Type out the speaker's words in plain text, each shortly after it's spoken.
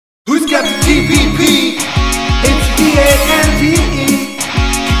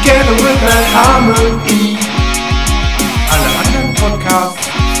Comedy. Alle anderen Podcasts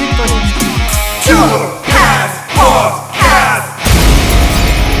fickt euch ins Knie. Tourcast Podcast.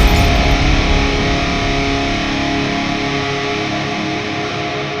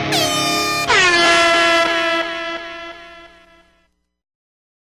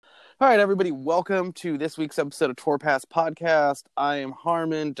 All right, everybody, welcome to this week's episode of Tour Pass Podcast. I am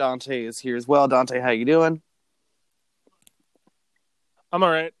Harmon. Dante is here as well. Dante, how you doing? I'm all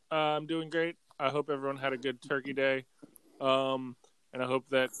right. I'm doing great. I hope everyone had a good turkey day. And I hope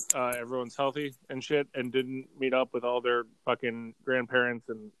that everyone's healthy and shit and didn't meet up with all their fucking grandparents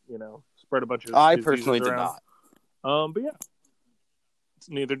and, spread a bunch of I diseases personally did around. not. But yeah,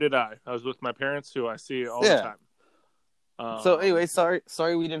 neither did I. I was with my parents, who I see all the time. So anyway,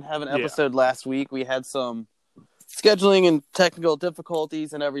 sorry we didn't have an episode last week. We had some scheduling and technical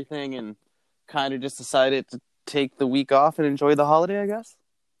difficulties and everything, and kind of just decided to take the week off and enjoy the holiday, I guess.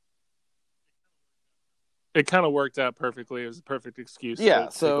 It kind of worked out perfectly. It was a perfect excuse to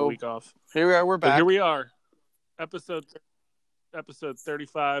take a week off. Here we are. We're back. But here we are. Episode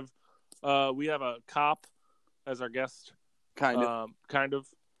 35. We have a cop as our guest. Kind of.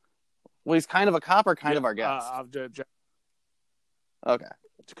 Well, he's kind of a cop or kind of our guest? Okay.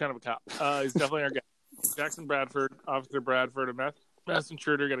 It's kind of a cop. He's definitely our guy. Jackson Bradford, Officer Bradford, a mass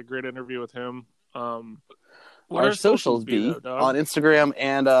intruder. Got a great interview with him. What our socials be on Instagram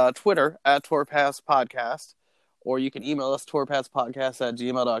and Twitter at TourPass Podcast, or you can email us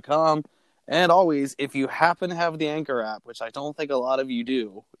tourpasspodcast@gmail.com. And always, if you happen to have the Anchor app, which I don't think a lot of you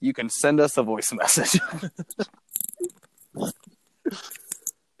do, you can send us a voice message.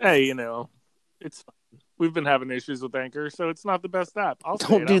 Hey, it's fine. We've been having issues with Anchor, so it's not the best app.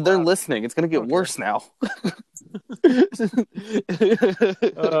 They're listening. It's going to get worse now.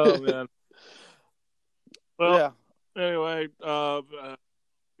 Oh, man. Well, Anyway,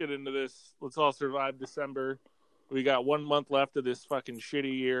 get into this. Let's all survive December. We got 1 month left of this fucking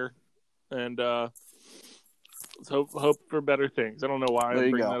shitty year, and let's hope for better things. I don't know why I'm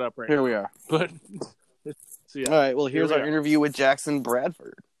bringing that up right now. Here we are. But, all right, well, here's our interview with Jackson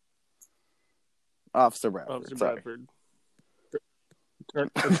Bradford. Officer Bradford.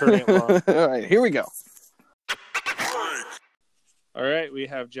 Attorney at law. All right, here we go. All right, we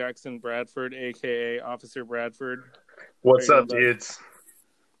have Jackson Bradford, a.k.a. Officer Bradford. What's up, dudes?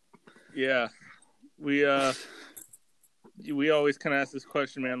 Yeah. We always kind of ask this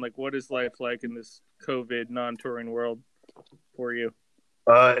question, man, like, what is life like in this COVID non-touring world for you?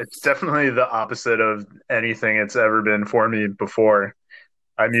 It's definitely the opposite of anything it's ever been for me before.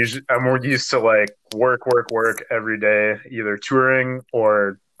 I'm more used to like work every day, either touring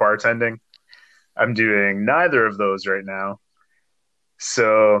or bartending. I'm doing neither of those right now.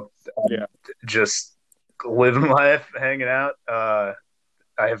 So just living life, hanging out. I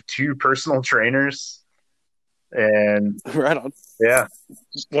have 2 personal trainers, and right on. Yeah.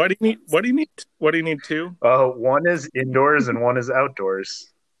 What do you need 2? One is indoors and one is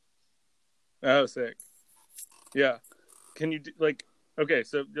outdoors. Oh, sick. Yeah. Can you okay,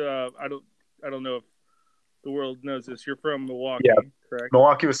 so I don't know if the world knows this. You're from Milwaukee, correct?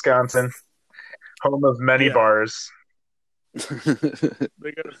 Milwaukee, Wisconsin, home of many bars.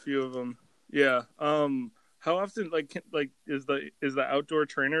 They got a few of them. Yeah. How often, is the outdoor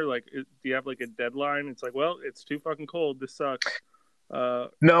trainer do you have like a deadline? It's like, well, it's too fucking cold. This sucks.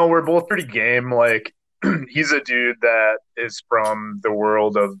 No, we're both pretty game. Like, he's a dude that is from the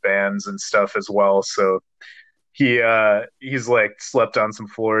world of bands and stuff as well. So he's like slept on some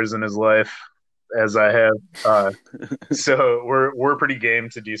floors in his life, as I have. So we're pretty game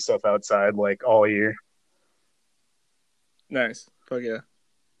to do stuff outside like all year. Nice. Fuck yeah.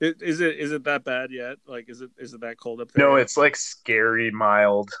 Is it that bad yet? Like, is it that cold up there? No, it's like scary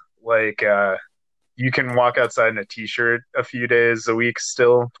mild. Like, you can walk outside in a t-shirt a few days a week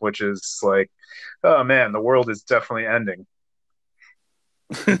still, which is like, oh man, the world is definitely ending.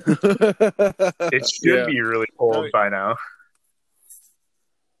 It should be really cold by now.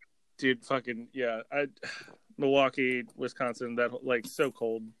 Dude, fucking yeah. Milwaukee, Wisconsin, that like so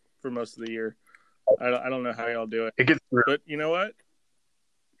cold for most of the year. I don't know how y'all do it. It gets brutal. But you know what?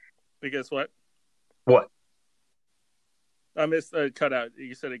 I guess what? What? I missed a cutout.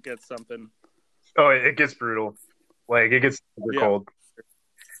 You said it gets something. Oh, it gets brutal. Like, it gets super cold.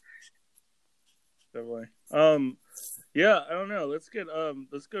 Definitely. Yeah, I don't know. Let's go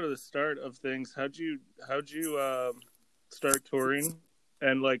to the start of things. How'd you start touring?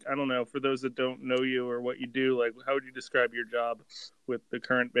 And like, I don't know, for those that don't know you or what you do, like, how would you describe your job with the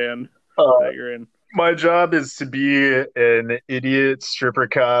current band that you're in? My job is to be an idiot stripper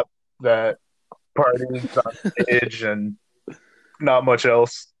cop that parties on stage and not much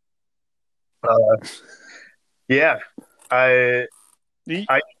else. Uh, yeah, I You,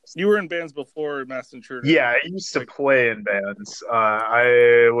 I you were in bands before Mass Intruder. yeah, I used to play in bands.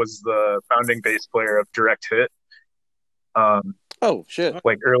 I was the founding bass player of Direct Hit, Oh shit! Oh,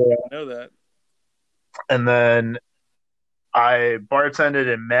 like early I on, know that. and then I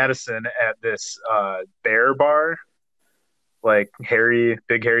bartended in Madison at this bear bar, like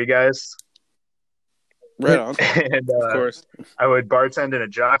big hairy guys, Right on. and Of course. I would bartend in a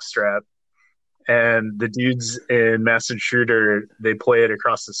jockstrap. And the dudes in Mass Intruder, they play it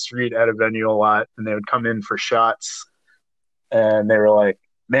across the street at a venue a lot, and they would come in for shots. And they were like,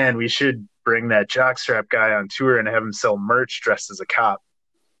 "Man, we should bring that jockstrap guy on tour and have him sell merch dressed as a cop."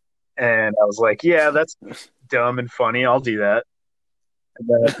 And I was like, "Yeah, that's dumb and funny. I'll do that." And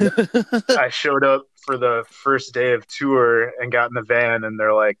then I showed up for the first day of tour and got in the van, and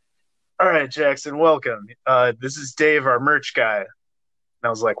they're like, "All right, Jackson, welcome. This is Dave, our merch guy." And I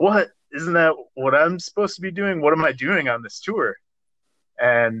was like, "What? Isn't that what I'm supposed to be doing? What am I doing on this tour?"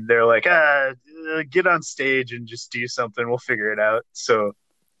 And they're like, get on stage and just do something. We'll figure it out. So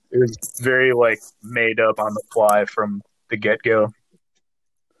it was very like made up on the fly from the get go.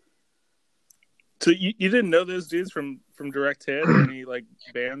 So you didn't know those dudes from Direct Hit or any like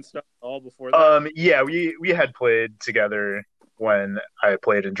band stuff at all before that? Yeah, we had played together when I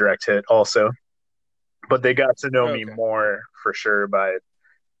played in Direct Hit also, but they got to know me Okay. more for sure by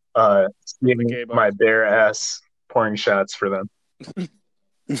The seeing gay bar. my bare ass pouring shots for them.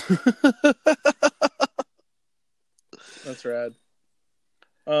 That's rad.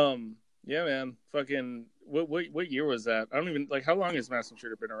 Yeah, man. Fucking what year was that? I don't even like how long has Mass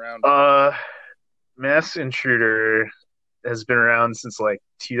Intruder been around? Mass Intruder has been around since like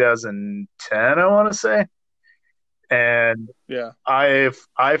 2010, I want to say, and Yeah. I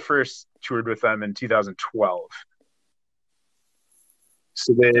first toured with them in 2012.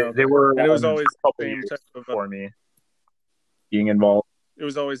 So Okay. they were And it was around always a couple the same years type of before me being involved. it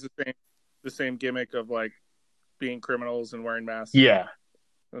was always the same gimmick of like being criminals and wearing masks Yeah,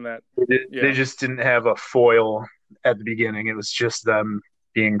 and that. they Yeah. just didn't have a foil at the beginning. It was just them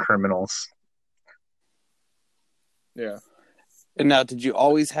being criminals. Yeah. And now, did you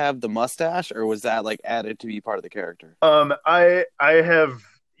always have the mustache, or was that like added to be part of the character? I have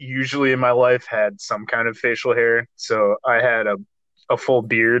usually in my life had some kind of facial hair, so I had a full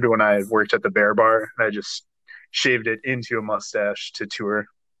beard when I worked at the Bear Bar, and I just shaved it into a mustache to tour.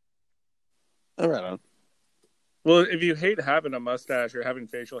 Oh, right on. Well, if you hate having a mustache or having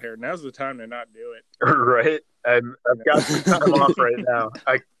facial hair, now's the time to not do it. Right? I've got some time off right now.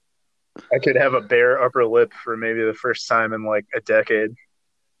 I could have a bare upper lip for maybe the first time in like a decade.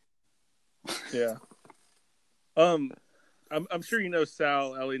 Yeah. I'm sure you know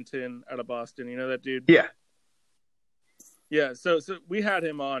Sal Ellington out of Boston. You know that dude? Yeah. Yeah, so we had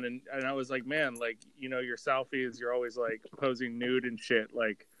him on, and I was like, man, like, you know, your selfies, you're always like posing nude and shit,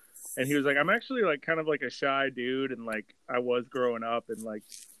 like, and he was like, I'm actually like kind of like a shy dude, and like I was growing up, and like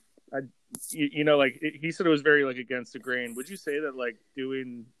you know, like he said it was very like against the grain. Would you say that like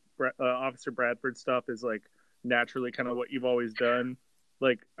doing Officer Bradford stuff is like naturally kind of what you've always done?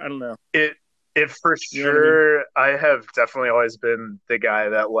 Like, I don't know. It for You know what I mean? sure. I have definitely always been the guy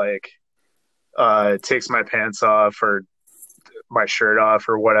that like takes my pants off or my shirt off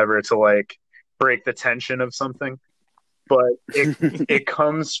or whatever to like break the tension of something. But it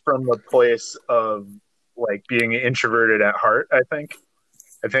comes from a place of like being introverted at heart, I think.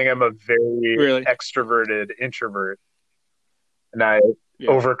 I think I'm a very Really? extroverted introvert. And I Yeah.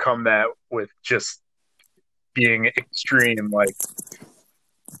 overcome that with just being extreme, like,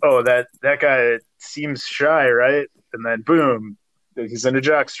 oh, that guy seems shy, right? And then boom, he's in a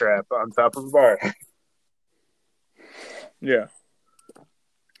jockstrap on top of a bar. Yeah.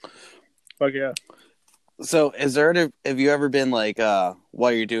 Fuck yeah. So, have you ever been like,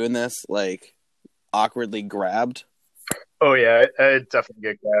 while you're doing this, like, awkwardly grabbed? Oh yeah, I definitely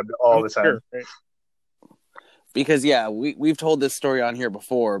get grabbed all the time. Sure, right? Because yeah, we've told this story on here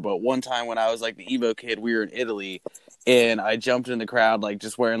before, but one time when I was like the Evo Kid, we were in Italy, and I jumped in the crowd like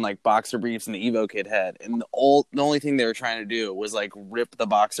just wearing like boxer briefs and the Evo Kid head, and the only thing they were trying to do was like rip the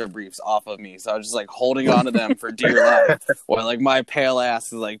boxer briefs off of me. So I was just like holding on to them for dear life, while like my pale ass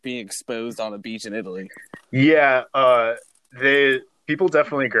is like being exposed on a beach in Italy. Yeah, people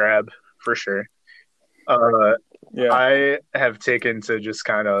definitely grab for sure. Yeah. I have taken to just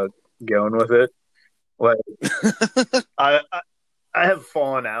kind of going with it. Like I have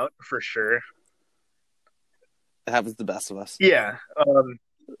fallen out for sure. It happens to the best of us. Yeah.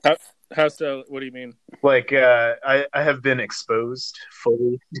 How so? What do you mean? Like, I have been exposed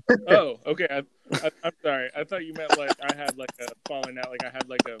fully. Oh, okay. I'm sorry. I thought you meant like I had like a falling out, like I had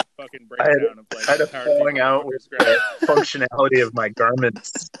like a fucking breakdown of like I had a how falling people out would with describe the functionality of my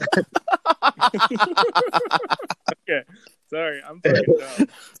garments. Okay, sorry, I'm fucking dumb.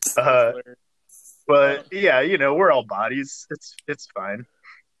 Uh, but yeah, we're all bodies. It's fine.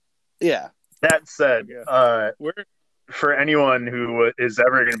 Yeah. That said, We're for anyone who is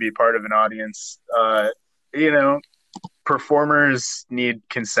ever going to be part of an audience, performers need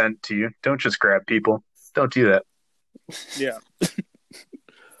consent to you. Don't just grab people. Don't do that. yeah.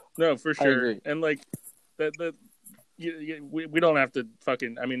 No, for I sure. agree. And like we don't have to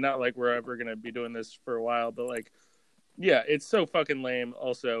fucking. I mean, not like we're ever gonna be doing this for a while, but like, yeah, it's so fucking lame.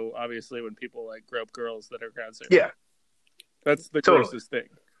 Also, obviously, when people like grope girls that are crowd surfing. Yeah, that's the totally. grossest thing.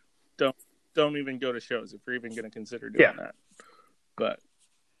 Don't even go to shows if you're even gonna consider doing that. But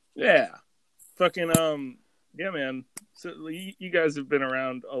yeah, fucking yeah, man. So you guys have been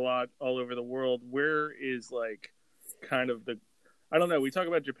around a lot all over the world. Where is like kind of the I don't know. We talk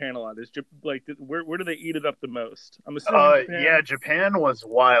about Japan a lot. Is like where do they eat it up the most? I'm assuming Japan. Yeah, Japan was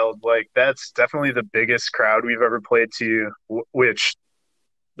wild. Like that's definitely the biggest crowd we've ever played to. Which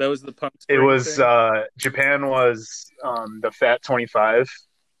that was the punk. It was thing? Japan was the Fat 25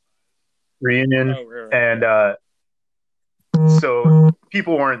 reunion, and so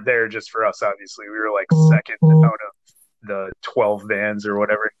people weren't there just for us. Obviously, we were like second out of the 12 bands or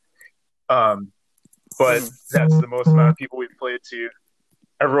whatever. But that's the most amount of people we've played to.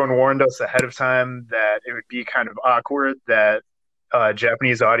 Everyone warned us ahead of time that it would be kind of awkward that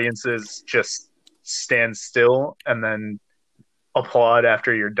Japanese audiences just stand still and then applaud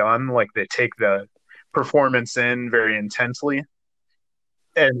after you're done. Like they take the performance in very intensely.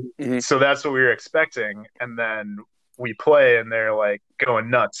 And so that's what we were expecting. And then we play and they're like going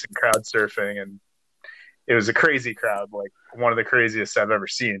nuts and crowd surfing. And it was a crazy crowd, like one of the craziest I've ever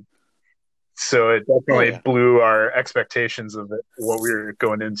seen. So it definitely blew our expectations of what we were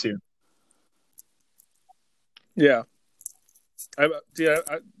going into. Yeah.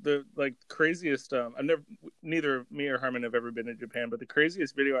 The like craziest. Neither me or Harmon have ever been to Japan, but the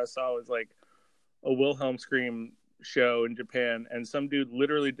craziest video I saw was like a Wilhelm Scream show in Japan, and some dude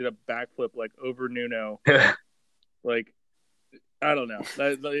literally did a backflip like over Nuno. Like, I don't know.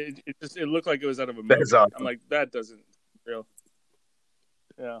 It looked like it was out of a movie. Awesome. I'm like, that doesn't real.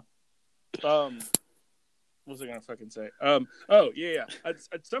 Yeah. What was I gonna fucking say? Some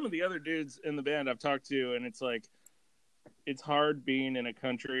of the other dudes in the band I've talked to, and it's like, it's hard being in a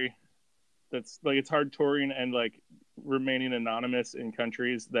country that's like, it's hard touring and like remaining anonymous in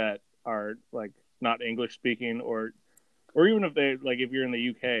countries that are like not English speaking, or even if they like, if you're in the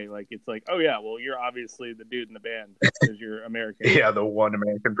UK, like it's like, oh yeah, well you're obviously the dude in the band because you're American. Yeah, the one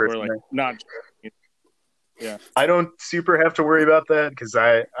American person. Or like not. Yeah, I don't super have to worry about that because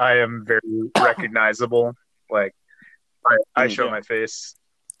I am very recognizable. Like I show my face,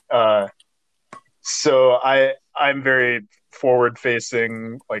 so I'm very forward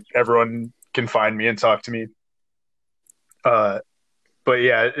facing. Like everyone can find me and talk to me. But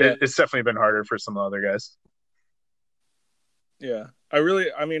yeah, it's definitely been harder for some other guys. Yeah,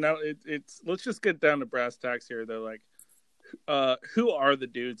 it's let's just get down to brass tacks here though. Like, who are the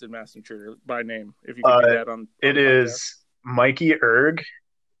dudes in Mass Intruder by name? If you can do that on it is Mikey Erg,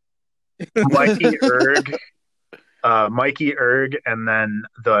 Mikey Erg, and then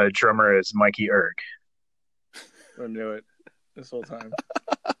the drummer is Mikey Erg. I knew it this whole time.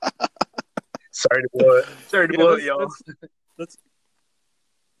 Sorry to blow it, y'all.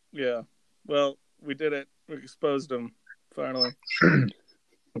 Yeah. Well, we did it. We exposed them finally.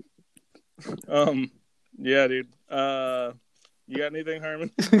 Yeah, dude. You got anything,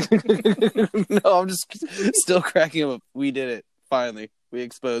 Harmon? No, I'm just still cracking up. We did it. Finally. We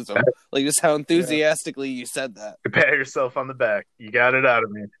exposed them. Like, just how enthusiastically you said that. You pat yourself on the back. You got it out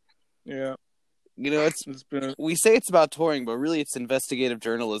of me. Yeah. We say it's about touring, but really it's investigative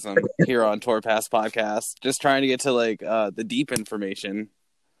journalism here on Tour Pass Podcast. Just trying to get to, like, the deep information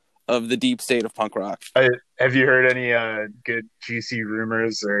of the deep state of punk rock. Have you heard any good juicy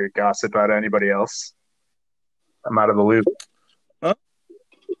rumors or gossip about anybody else? I'm out of the loop.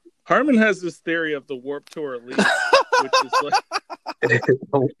 Harmon has this theory of the Warped Tour Elite, which is like...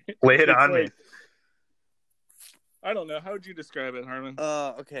 Lay it on me. I don't know. How would you describe it, Harmon?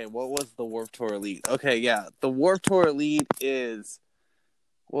 Okay, what was the Warped Tour Elite? Okay, yeah. The Warped Tour Elite is...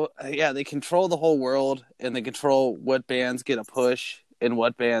 Well, yeah, they control the whole world, and they control what bands get a push and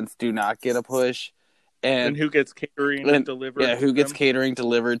what bands do not get a push. And who gets catering delivered to them. Yeah, who gets catering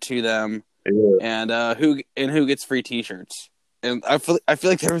delivered to them. Yeah. And who gets free t-shirts. And I feel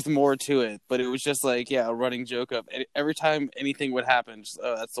like there was more to it, but it was just like, yeah, a running joke of every time anything would happen, just,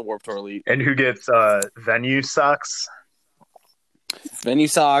 oh, that's the Warped Tour Elite. And who gets venue socks? Venue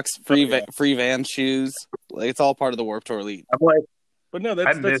socks, free yeah. free van shoes, like it's all part of the Warped Tour Elite. I'm like, But no,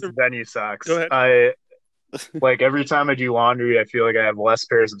 I miss venue socks. Go ahead. I like every time I do laundry, I feel like I have less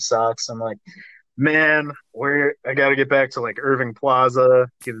pairs of socks. I'm like, man, I got to get back to like Irving Plaza,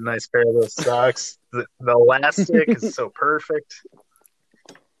 get a nice pair of those socks. The elastic is so perfect.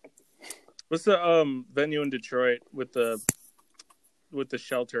 What's the venue in Detroit with the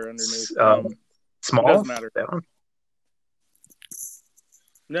shelter underneath? Small. Doesn't matter. That one?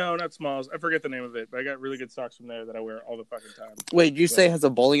 No, not Smalls. I forget the name of it, but I got really good socks from there that I wear all the fucking time. Wait, you say it has a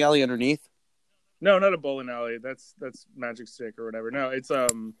bowling alley underneath? No, not a bowling alley. That's Magic Stick or whatever. No, it's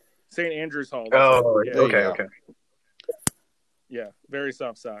St. Andrew's Hall. Oh, yeah, okay. Yeah, very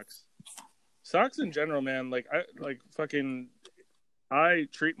soft socks. Socks in general, man. Like I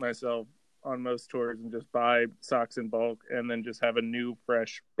treat myself on most tours and just buy socks in bulk and then just have a new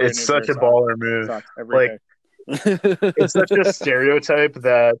fresh. It's such a baller move. Like it's such a stereotype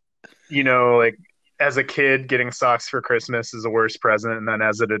that, you know, like as a kid getting socks for Christmas is the worst present, and then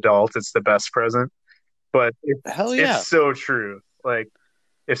as an adult it's the best present. But hell yeah, it's so true. Like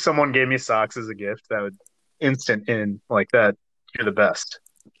if someone gave me socks as a gift, that would instant in like that. You're the best.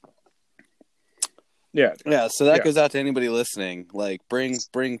 Yeah. So that goes out to anybody listening. Like bring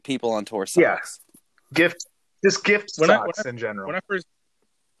people on tour socks. Yeah. Gift socks in general.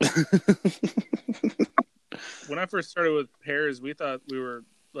 When I first started with pairs, we thought we were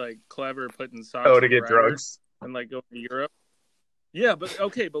like clever putting socks. Oh, to get drugs and like go to Europe. Yeah,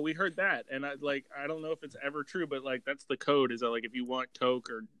 but we heard that, and I don't know if it's ever true, but like that's the code. Is that like if you want Coke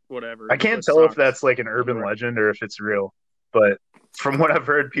or whatever? I can't tell if that's like an urban legend or if it's real, but from what I've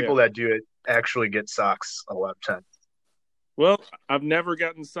heard, people that do it actually get socks a lot of time. Well, I've never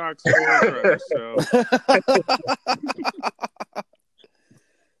gotten socks or drugs, so.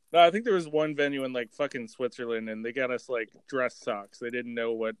 No, I think there was one venue in like fucking Switzerland, and they got us like dress socks. They didn't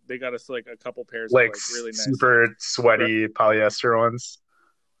know what they got us like a couple pairs like, of like really nice, super sweaty polyester ones,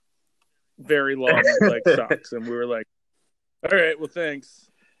 very long like socks, and we were like, "All right, well, thanks."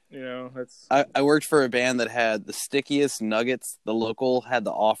 You know, that's. I worked for a band that had the stickiest nuggets the local had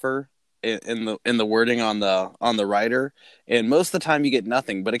to offer in the wording on the rider, and most of the time you get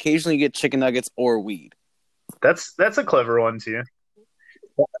nothing, but occasionally you get chicken nuggets or weed. That's a clever one too.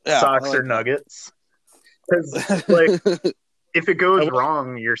 Yeah, socks like or nuggets, because like if it goes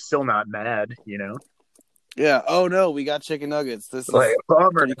wrong, you're still not mad, you know. Yeah. Oh no, we got chicken nuggets. This is like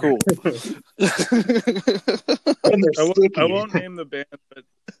pretty cool. I won't name the band, but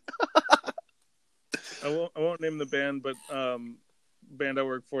I won't name the band, but band I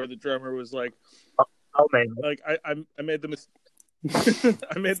work for, the drummer was like, I'll name it. Like I made the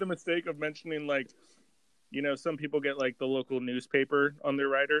I made the mistake of mentioning like, you know, some people get like the local newspaper on their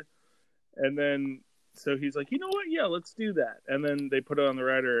rider, and then so he's like, you know what? Yeah, let's do that. And then they put it on the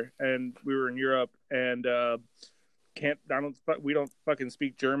rider, and we were in Europe, and we don't fucking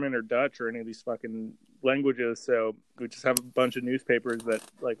speak German or Dutch or any of these fucking languages, so we just have a bunch of newspapers that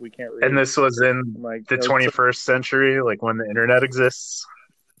like we can't read. And this was in like the 21st century, like when the internet exists,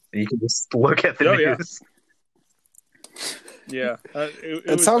 you can just look at the news. Yeah,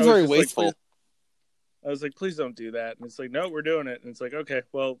 it sounds very wasteful. Like, I was like, please don't do that. And it's like, no, we're doing it. And it's like, okay,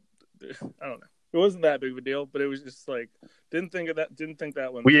 well, I don't know. It wasn't that big of a deal, but it was just like, didn't think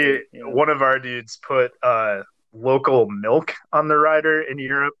that one. One of our dudes put local milk on the rider in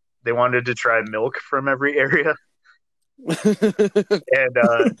Europe. They wanted to try milk from every area. And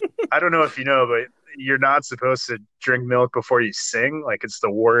I don't know if you know, but you're not supposed to drink milk before you sing. Like it's the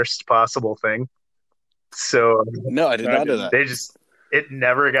worst possible thing. So no, I did not know that. It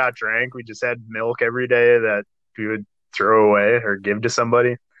never got drank. We just had milk every day that we would throw away or give to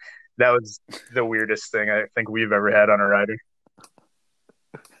somebody. That was the weirdest thing I think we've ever had on a rider.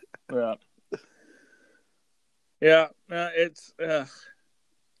 Yeah. It's a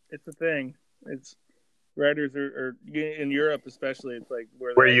thing. It's riders are in Europe, especially. It's like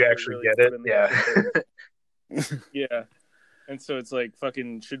where you actually really get it. Yeah. Yeah. And so it's like,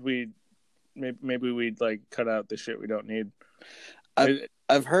 fucking, should we? Maybe we'd like cut out the shit we don't need.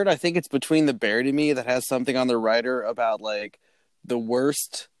 I've heard, I think it's Between the Buried and Me that has something on the rider about like the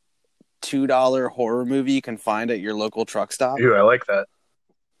worst $2 horror movie you can find at your local truck stop. Ooh, I like that.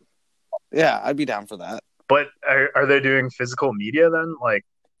 Yeah, I'd be down for that. But are they doing physical media then? Like,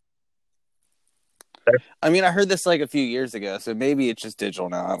 I mean, I heard this like a few years ago, so maybe it's just digital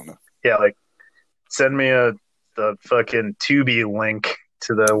now. I don't know. Yeah, like send me the fucking Tubi link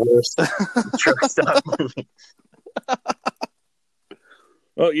to the worst truck stop movie.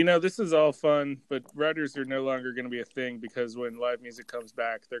 Well, this is all fun, but writers are no longer going to be a thing because when live music comes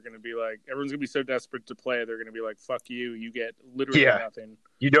back, they're going to be like, everyone's going to be so desperate to play, they're going to be like, fuck you, you get literally nothing.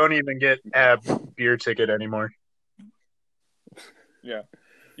 You don't even get a beer ticket anymore. Yeah.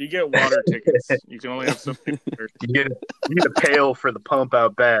 You get water tickets. You can only have so many water. You get a pail for the pump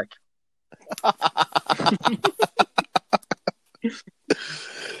out back.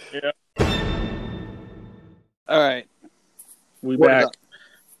 Yeah. All right. We back.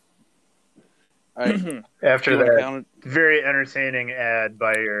 All right. After that very entertaining ad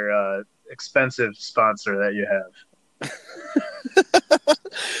by your expensive sponsor that you have.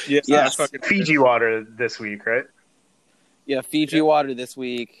 Yes. Fiji water this week, right? Yeah, Fiji water this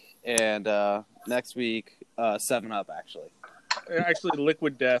week, and next week 7-Up actually. Actually,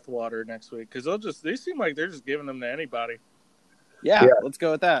 Liquid Death water next week because they seem like they're just giving them to anybody. Yeah, let's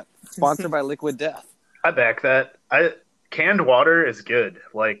go with that. Sponsored by Liquid Death. I back that. Canned water is good.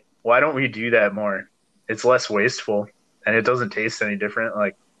 Like, why don't we do that more? It's less wasteful, and it doesn't taste any different.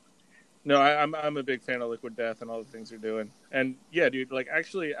 Like, no, I'm a big fan of Liquid Death and all the things they're doing. And yeah, dude, like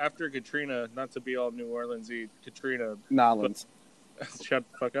actually after Katrina, not to be all New Orleans-y, Katrina. Nolans. Shut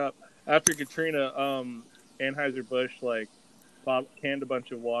the fuck up. After Katrina, Anheuser-Busch like canned a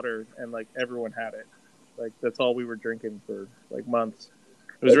bunch of water and like everyone had it. Like that's all we were drinking for like months.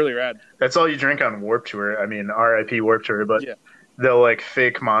 It was really rad. That's all you drink on Warped Tour. I mean, RIP Warped Tour, but the like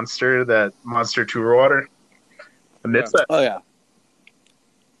fake Monster, that Monster Tour water. Amidst that. Oh yeah.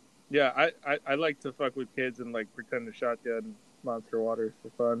 Yeah, I like to fuck with kids and like pretend to shotgun Monster waters for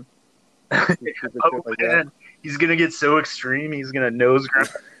fun. Man. He's gonna get so extreme. He's gonna nose grind.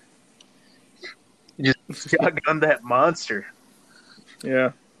 Just shotgun that Monster.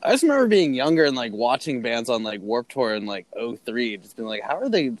 Yeah. I just remember being younger and like watching bands on like Warped Tour in like 2003, just being like, how are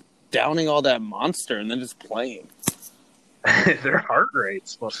they downing all that Monster and then just playing? Their heart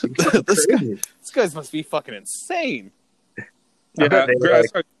rates must be crazy. This guys must be fucking insane. Yeah,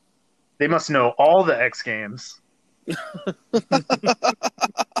 they must know all the X Games.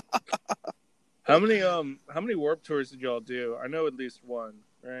 How many Warped Tours did y'all do? I know at least one,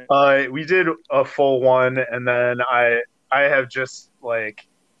 right? We did a full one, and then I have just like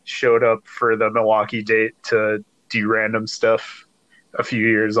showed up for the Milwaukee date to do random stuff a few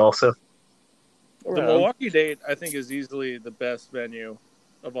years also. The Milwaukee date, I think, is easily the best venue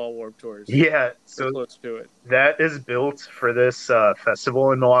of all Warped Tours. Yeah, so close to it. That is built for this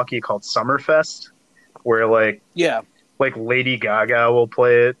festival in Milwaukee called Summerfest, where like Lady Gaga will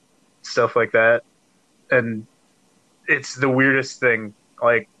play it, stuff like that, and it's the weirdest thing.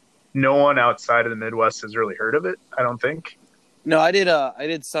 Like, no one outside of the Midwest has really heard of it, I don't think. No, I did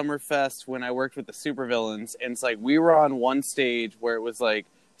Summerfest when I worked with the Supervillains, and it's like we were on one stage where it was like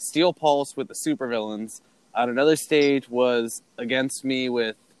Steel Pulse with the Supervillains. On another stage was Against Me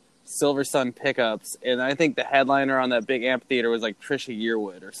with Silver Sun Pickups, and I think the headliner on that big amphitheater was like Trisha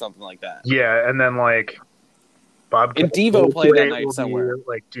Yearwood or something like that. Yeah, and then like Bob and Devo played that night somewhere,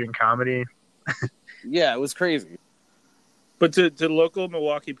 like doing comedy. Yeah, it was crazy. But do local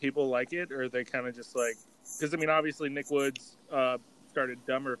Milwaukee people like it, or are they kind of just like? Because I mean, obviously Nick Woods started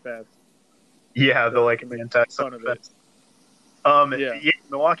Dumber Fest. Yeah, the like anti-Summerfest.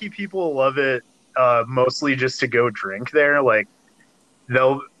 Milwaukee people love it. Mostly just to go drink there. Like,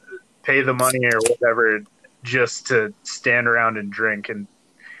 they'll pay the money or whatever just to stand around and drink and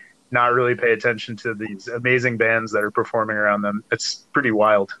not really pay attention to these amazing bands that are performing around them. It's pretty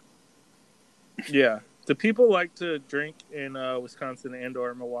wild. Yeah. Do people like to drink in Wisconsin and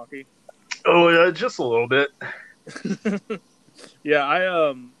or Milwaukee? Oh, just a little bit. Yeah,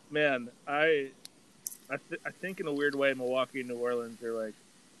 I think in a weird way Milwaukee and New Orleans are like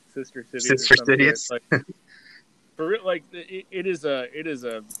sister cities. Like, for real, like it is a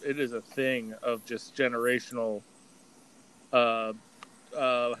thing of just generational. How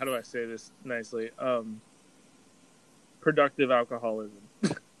do I say this nicely? Productive alcoholism.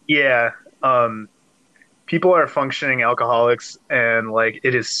 Yeah. People are functioning alcoholics, and like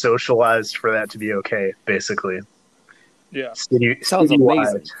it is socialized for that to be okay, basically. Yeah, sounds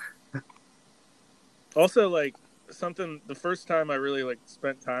amazing. Also, like the first time I really like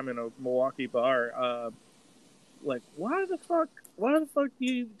spent time in a Milwaukee bar, like why the fuck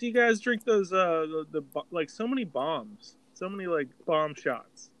do you guys drink those the like so many bombs, so many like bomb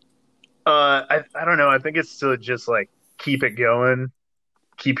shots? I don't know. I think it's to just like keep it going.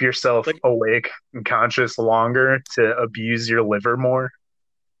 Keep yourself awake and conscious longer to abuse your liver more.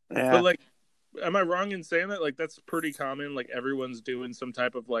 Yeah. But like, am I wrong in saying that? Like, that's pretty common. Like, everyone's doing some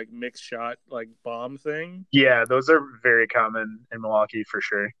type of like mixed shot, like bomb thing. Yeah, those are very common in Milwaukee for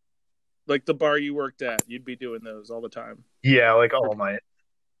sure. Like the bar you worked at, you'd be doing those all the time. Yeah, like all night.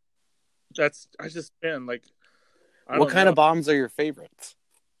 I just, man, like, I What don't kind know. of bombs are your favorites?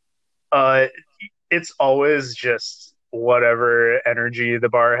 It's always just whatever energy the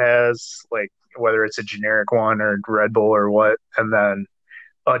bar has, like whether it's a generic one or Red Bull or what, and then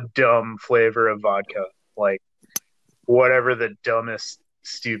a dumb flavor of vodka, like whatever the dumbest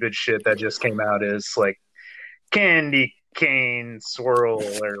stupid shit that just came out is, like candy cane swirl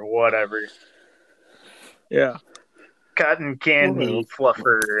or whatever, Yeah. cotton candy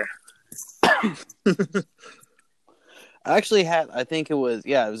fluffer. I actually had, I think it was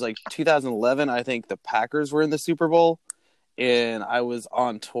like 2011. I think the Packers were in the Super Bowl, and I was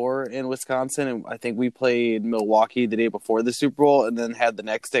on tour in Wisconsin, and I think we played Milwaukee the day before the Super Bowl, and then had the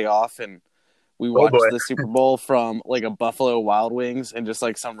next day off, and we Oh watched boy. the Super Bowl from like a Buffalo Wild Wings in just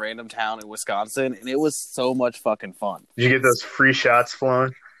like some random town in Wisconsin, and it was so much fucking fun. Did you get those free shots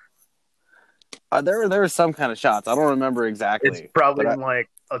flowing? There were some kind of shots. I don't remember exactly. It's probably but in like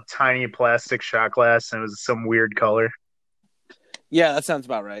a tiny plastic shot glass, and it was some weird color. yeah, that sounds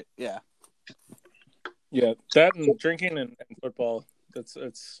about right. Yeah. Yeah, that and drinking and football.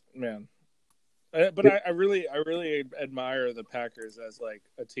 It's man. But I really admire the Packers as like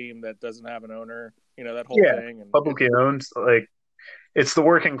a team that doesn't have an owner. You know, that whole thing. And Publicly owned, like it's the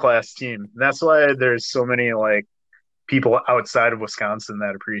working class team. And that's why there's so many like people outside of Wisconsin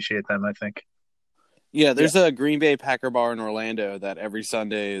that appreciate them, I think. Yeah, there's a Green Bay Packer bar in Orlando that every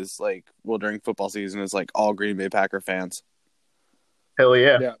Sunday is like, well, during football season is like all Green Bay Packer fans. Hell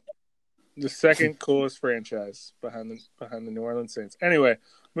yeah. Yeah. The second coolest franchise behind the New Orleans Saints. Anyway,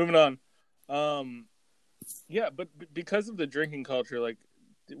 moving on. Yeah, but because of the drinking culture, like,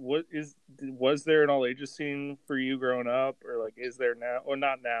 was there an all ages scene for you growing up, or like is there now, or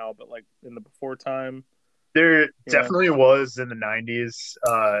not now, but like in the before time? There definitely was in the 90s.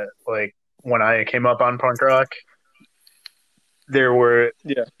 Like when I came up on punk rock, there were,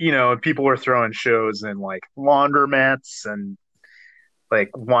 people were throwing shows in like laundromats and like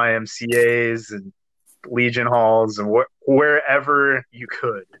YMCAs and Legion halls and wherever you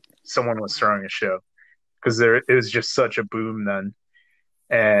could, someone was throwing a show because it was just such a boom then.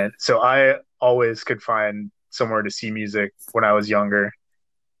 And so I always could find somewhere to see music when I was younger.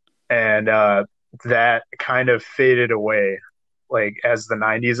 And that kind of faded away, like as the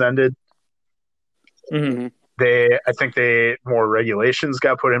 90s ended. Mm-hmm. I think more regulations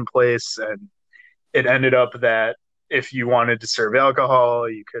got put in place, and it ended up that if you wanted to serve alcohol,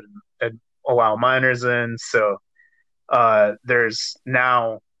 you could allow minors in. So there's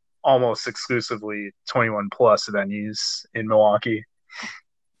now almost exclusively 21 plus venues in Milwaukee.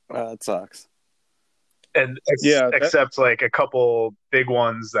 That sucks. And except like a couple big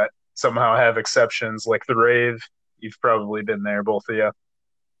ones that somehow have exceptions, like the Rave. You've probably been there, both of you.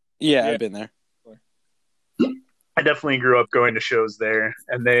 Yeah, I've been there. I definitely grew up going to shows there,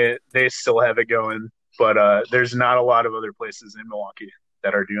 and they still have it going. But there's not a lot of other places in Milwaukee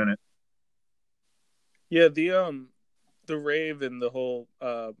that are doing it. Yeah, the Rave and the whole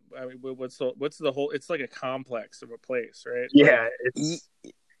what's the whole, it's like a complex of a place, right? Yeah,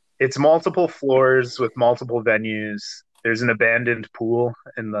 it's multiple floors with multiple venues. There's an abandoned pool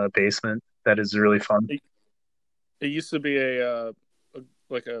in the basement that is really fun. It used to be a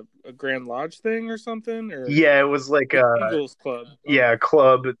Grand Lodge thing or something, or it was like a Eagles Club. Yeah, a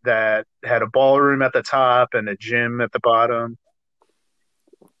club that had a ballroom at the top and a gym at the bottom.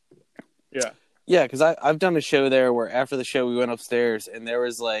 Yeah, because I've done a show there where after the show we went upstairs and there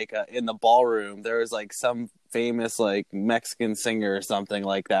was like in the ballroom there was like some famous like Mexican singer or something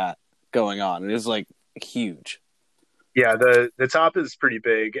like that going on. It was like huge. Yeah, the top is pretty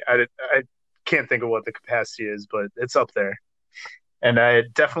big. I can't think of what the capacity is, but it's up there. And I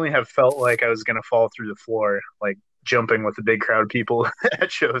definitely have felt like I was going to fall through the floor, like jumping with a big crowd of people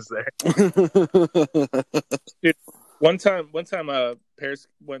at shows there. Dude, one time, Paris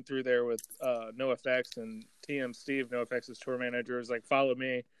went through there with NoFX, and TM Steve, NoFX's tour manager, was like, "Follow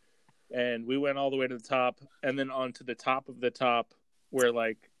me," and we went all the way to the top, and then onto the top of the top, where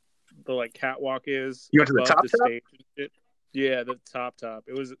like the like catwalk is. You went to the top? Stage. Yeah, the top.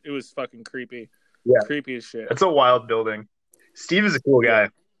 It was fucking creepy. Yeah, creepy as shit. It's a wild building. Steve is a cool guy.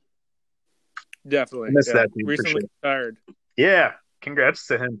 Definitely. I miss that dude. Recently retired. Yeah. Congrats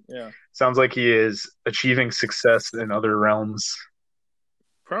to him. Yeah. Sounds like he is achieving success in other realms.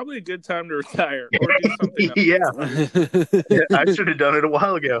 Probably a good time to retire or do something else. Yeah. I should have done it a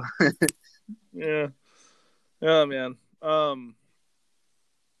while ago. Yeah. Oh man.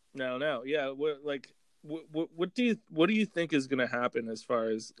 No. Yeah. What do you think is going to happen as far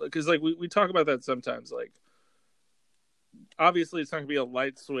as, because like we talk about that sometimes, like obviously it's not going to be a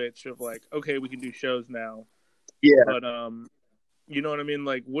light switch of like, okay, we can do shows now. Yeah. But You know what I mean?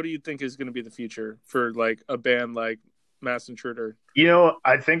 Like, what do you think is going to be the future for like a band like Mass Intruder?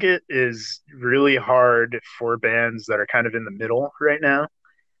 I think it is really hard for bands that are kind of in the middle right now.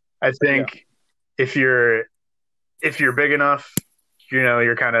 I Yeah. think if you're big enough,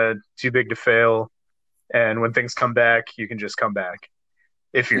 you're kind of too big to fail, and when things come back, you can just come back.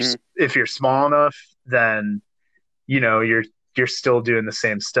 Mhm. If you're small enough, then you're still doing the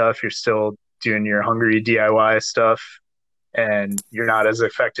same stuff. You're still doing your hungry DIY stuff, and you're not as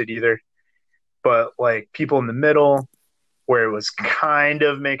affected either. But like people in the middle, where it was kind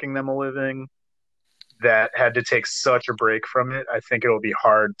of making them a living, that had to take such a break from it, I think it'll be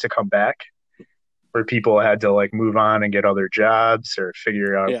hard to come back. Where people had to like move on and get other jobs or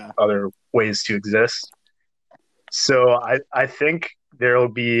figure out Yeah. other ways to exist. So I think there'll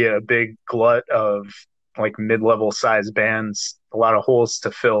be a big glut of like mid-level size bands, a lot of holes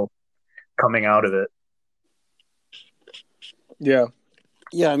to fill coming out of it. Yeah.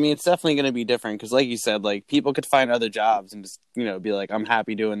 Yeah, I mean, it's definitely going to be different because, like you said, like people could find other jobs and just, be like, I'm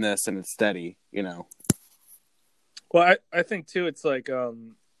happy doing this and it's steady. Well, I think too, it's like,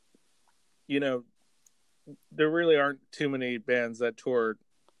 there really aren't too many bands that tour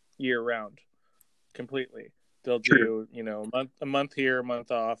year round completely. They'll do, a month here, a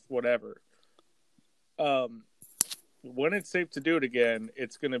month off, whatever. When it's safe to do it again,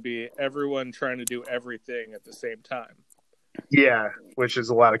 it's going to be everyone trying to do everything at the same time. Yeah, which is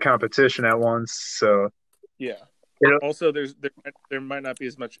a lot of competition at once. So Yeah. It'll- Also, there might not be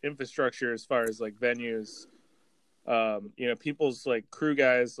as much infrastructure as far as like venues. People's like crew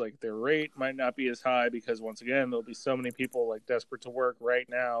guys, like their rate might not be as high because once again, there'll be so many people like desperate to work right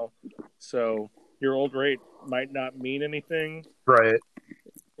now. So your old rate might not mean anything right.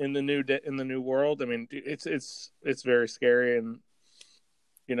 in the new world. I mean, it's very scary, and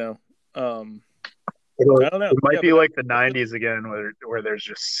I don't know. It might Yeah, be but like the '90s again, where there's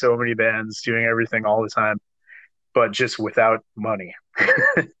just so many bands doing everything all the time, but just without money.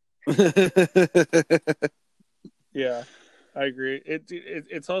 yeah, I agree.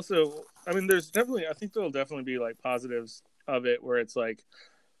 It's also, I mean, I think there'll definitely be like positives of it where it's like,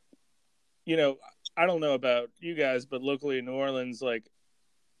 I don't know about you guys, but locally in New Orleans, like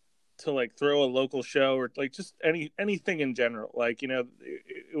to like throw a local show or like just anything in general, like it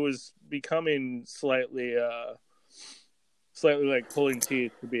was becoming slightly like pulling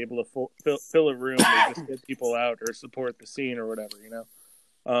teeth to be able to fill a room or just get people out or support the scene or whatever,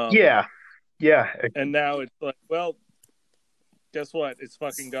 Yeah, yeah, and now it's like, well, guess what, it's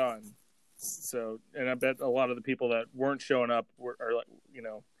fucking gone. So, and I bet a lot of the people that weren't showing up are like,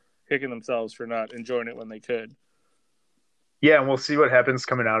 kicking themselves for not enjoying it when they could. yeah. And we'll see what happens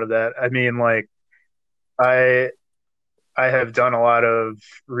coming out of that. I mean, like I I have done a lot of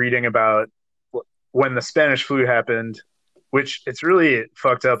reading about when the Spanish flu happened, which it's really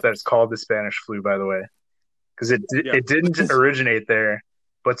fucked up that it's called the Spanish flu, by the way, because Yeah. it didn't originate there,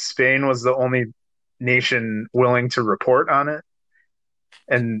 but Spain was the only nation willing to report on it,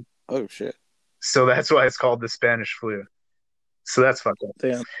 and Oh shit. so that's why it's called the Spanish flu. So that's fucked up.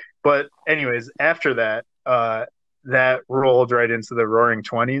 Damn. But anyways, after that, that rolled right into the Roaring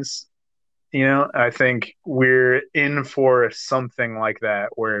Twenties. I think we're in for something like that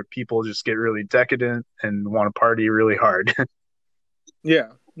where people just get really decadent and want to party really hard. Yeah.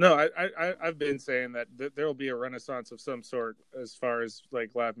 No, I've been saying that there will be a renaissance of some sort as far as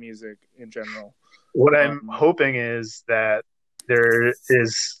like live music in general. What I'm hoping is that there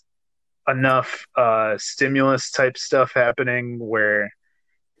is enough stimulus type stuff happening where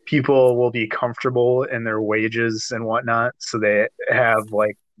people will be comfortable in their wages and whatnot, so they have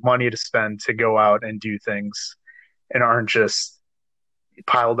like money to spend to go out and do things and aren't just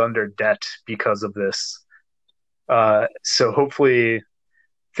piled under debt because of this. So hopefully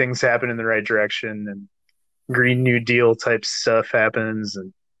things happen in the right direction and Green New Deal type stuff happens,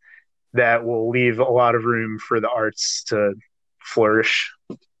 and that will leave a lot of room for the arts to flourish.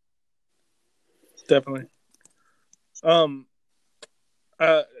 Definitely.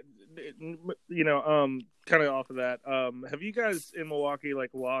 Kind of off of that, have you guys in Milwaukee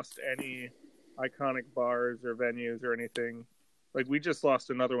like lost any iconic bars or venues or anything? Like we just lost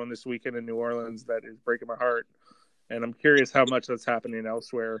another one this weekend in New Orleans that is breaking my heart, and I'm curious how much that's happening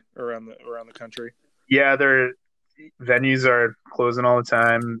elsewhere around the country. Yeah, their venues are closing all the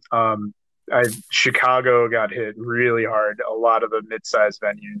time. Chicago got hit really hard. A lot of the mid-sized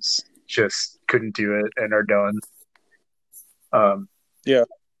venues just couldn't do it and are done. Yeah.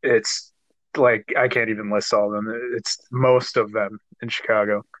 It's like I can't even list all of them. It's most of them in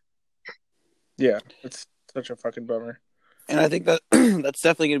Chicago. Yeah, it's such a fucking bummer. And I think that that's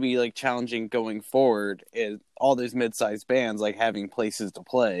definitely going to be like challenging going forward. Is all those mid-sized bands like having places to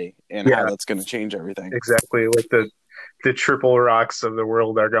play, and how Yeah, that's going to change everything. exactly. Like the triple rocks of the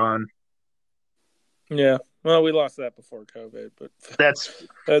world are gone. Yeah. Well, we lost that before COVID, but That's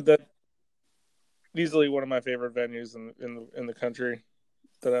that easily one of my favorite venues in the country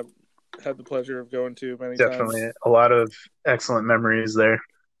that I've had the pleasure of going to many times. definitely a lot of excellent memories there.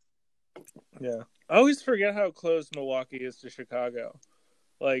 Yeah. I always forget how close Milwaukee is to Chicago.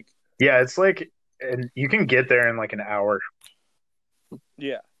 Like, Yeah, it's like, and you can get there in like an hour.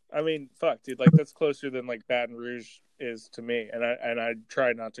 yeah. I mean, fuck, dude. Like, that's closer than like Baton Rouge is to me, and I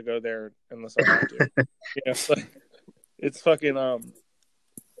try not to go there unless I have to. Like, it's fucking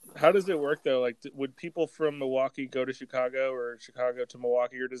How does it work though? Like, would people from Milwaukee go to Chicago or Chicago to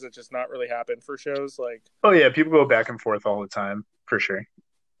Milwaukee, or does it just not really happen for shows? Like, Oh yeah, people go back and forth all the time for sure.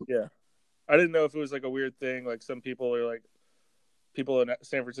 yeah, I didn't know if it was like a weird thing. Like, some people are like, people in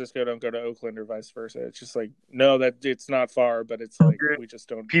San Francisco don't go to Oakland or vice versa. It's just like, no, that it's not far, but it's like we just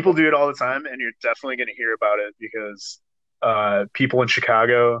don't. People do it all the time, and you're definitely going to hear about it because people in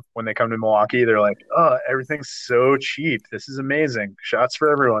Chicago, when they come to Milwaukee, they're like, "Oh, everything's so cheap. This is amazing. Shots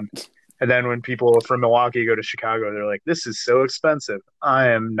for everyone." And then when people from Milwaukee go to Chicago, they're like, "This is so expensive.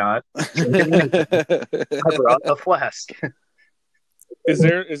 I am not drinking anything. I brought a flask." Is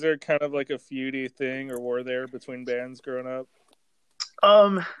there kind of like a feudy thing or war there between bands growing up?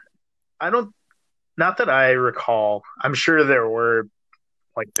 I don't. Not that I recall. I'm sure there were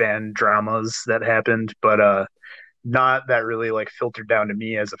like band dramas that happened, but not that really like filtered down to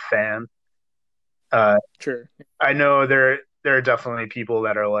me as a fan. Sure. I know there are definitely people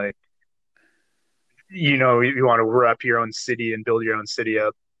that are like, you want to rep your own city and build your own city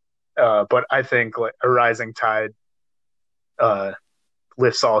up. But I think like a rising tide uh,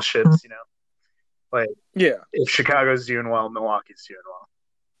 lifts all ships. Like Yeah. if Chicago's doing well, Milwaukee's doing well.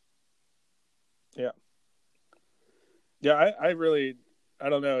 Yeah. Yeah. I really, I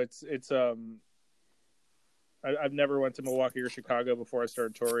don't know. I've never went to Milwaukee or Chicago before I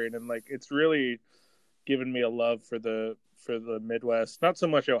started touring, and like it's really given me a love for the Midwest. Not so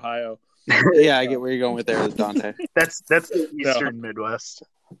much Ohio. Yeah, I get where you're going with there, Dante. That's the Eastern Midwest.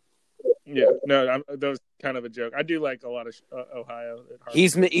 Yeah, no, that was kind of a joke. I do like a lot of Ohio.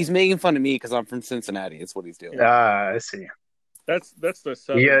 He's making fun of me because I'm from Cincinnati. It's what he's doing. I see. That's the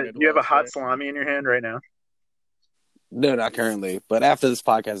southern Midwest, you have a hot right? salami in your hand right now? No, not currently, but after this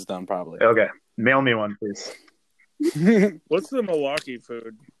podcast is done, probably. Okay, mail me one, please. What's the Milwaukee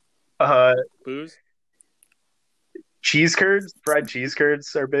food? Booze? Cheese curds, fried cheese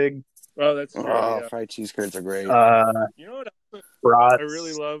curds are big. Oh, that's true. Yeah. Fried cheese curds are great. You know what Brats. I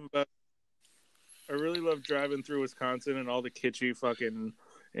really love about? I really love driving through Wisconsin and all the kitschy fucking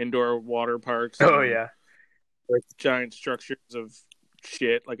indoor water parks. Oh yeah, giant structures of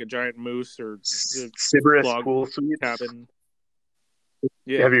shit, like a giant moose or Sybaris Pool Suites. Cabin.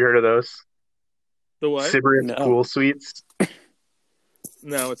 Yeah. Have you heard of those? The what? Sybaris Pool Suites.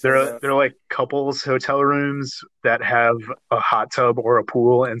 No, they're like couples hotel rooms that have a hot tub or a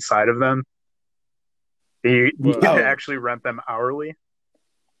pool inside of them. You can actually rent them hourly.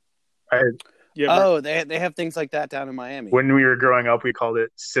 They have things like that down in Miami. When we were growing up, we called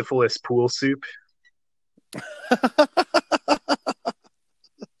it syphilis pool soup.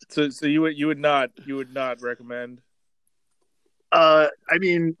 So you would not recommend? I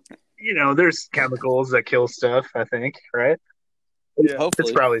mean, there's chemicals that kill stuff. I think, right? Yeah, hopefully.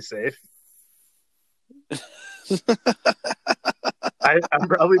 It's probably safe. I'm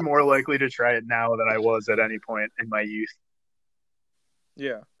probably more likely to try it now than I was at any point in my youth.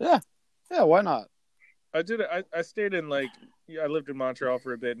 Yeah. Why not? I did. I stayed in I lived in Montreal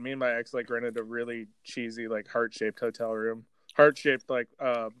for a bit. Me and my ex rented a really cheesy heart shaped hotel room. Heart shaped I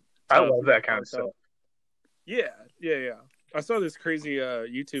love that kind of stuff. Yeah. I saw this crazy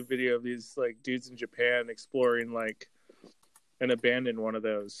YouTube video of these dudes in Japan exploring an abandoned one of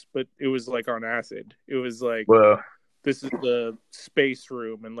those, but it was on acid. It was whoa. This is the space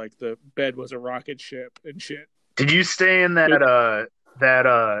room, and the bed was a rocket ship and shit. Did you stay in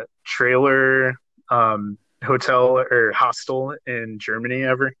that trailer hotel or hostel in Germany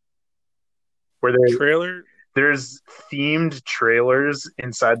ever? Where there's themed trailers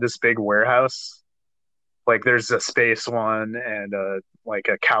inside this big warehouse. There's a space one and a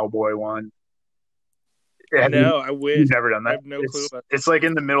cowboy one. I wish. You've never done that? I have no clue about that. It's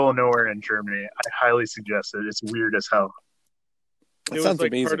in the middle of nowhere in Germany. I highly suggest it. It's weird as hell. It was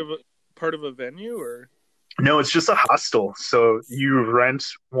amazing. part of a venue, or? No, it's just a hostel. So you rent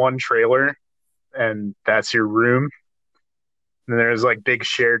one trailer and that's your room. And there's big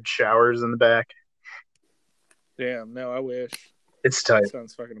shared showers in the back. Damn, no, I wish. It's tight. That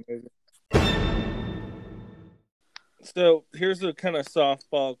sounds fucking amazing. So here's the kind of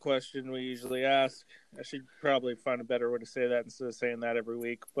softball question we usually ask. I should probably find a better way to say that instead of saying that every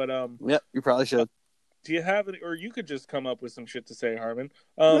week. But Yep, you probably should. do you have any, or you could just come up with some shit to say, Harmon?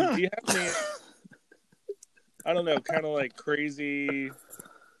 Do you have any? I don't know, kind of like crazy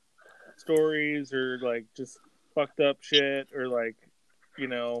stories or like just fucked up shit or like, you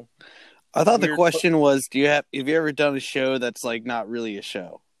know. I thought the weird question was, have you ever done a show that's like not really a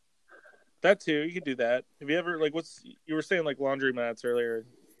show? That too, you could do that. Have you ever like you were saying like laundromats earlier?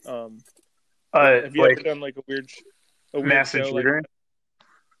 Have you Like ever done like a weird Mass and show, Shooter? like,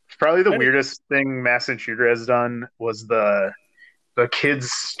 Probably the weirdest thing Mass and Shooter has done was the kids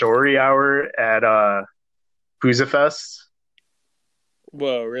story hour at Booza Fest.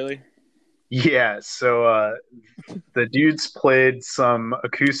 Whoa, really? Yeah, so the dudes played some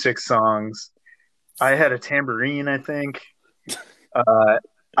acoustic songs. I had a tambourine, I think.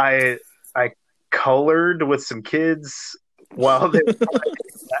 I colored with some kids while they were playing.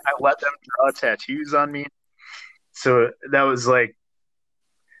 I let them draw tattoos on me. So that was like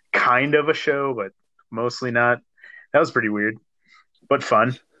kind of a show, but mostly not. That was pretty weird, but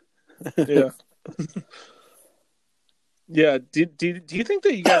fun. Yeah. Yeah. Do you think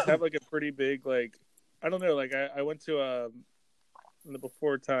that you guys have like a pretty big, like, I don't know, like I went to in the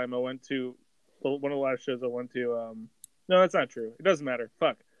before time I went to one of the last shows I went to no, that's not true. It doesn't matter.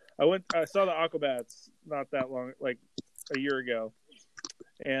 Fuck. I saw the Aquabats not that long, like a year ago.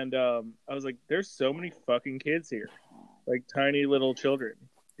 And I was like, there's so many fucking kids here. Like tiny little children.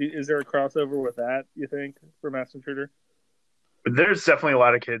 Is there a crossover with that, you think, for Mass and Shooter? There's definitely a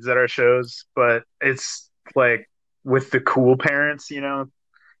lot of kids at our shows, but it's like with the cool parents,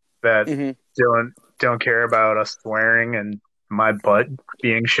 that don't care about us swearing and my butt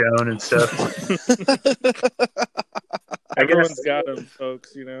being shown and stuff. Everyone's got them,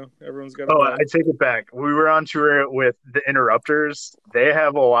 folks. Everyone's got. I take it back. We were on tour with the Interrupters. They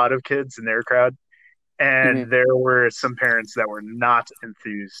have a lot of kids in their crowd, and there were some parents that were not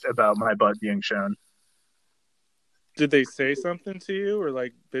enthused about my butt being shown. Did they say something to you, or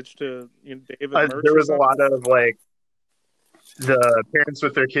like bitch to David? There was a lot of like the parents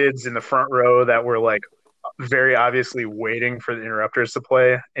with their kids in the front row that were like very obviously waiting for the Interrupters to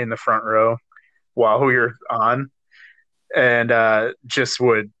play in the front row while we were on, and just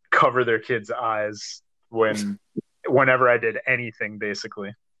would cover their kids' eyes whenever I did anything,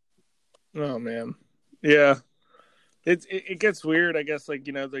 basically. Oh man, yeah, it gets weird. I guess like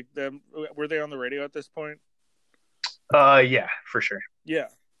like them. Were they on the radio at this point? Yeah, for sure. Yeah,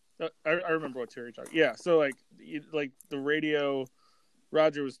 I remember what Terry talked. Yeah, so like the radio.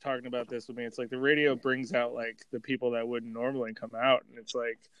 Roger was talking about this with me. It's like the radio brings out like the people that wouldn't normally come out, and it's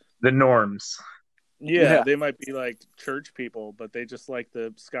like the norms. Yeah, they might be like church people, but they just like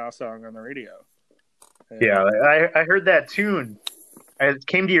the ska song on the radio. And, yeah, I heard that tune. I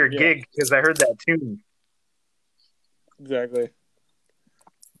came to your gig because I heard that tune. Exactly.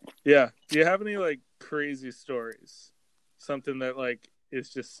 Yeah. Do you have any like crazy stories? Something that like is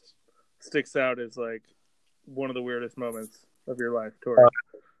just sticks out as like one of the weirdest moments of your life, Tori?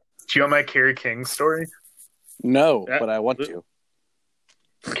 Do you want my Kerry King story? No, but I want to.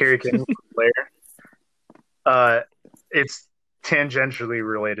 Kerry King player. It's tangentially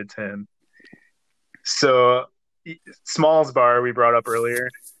related to him. So, Smalls Bar we brought up earlier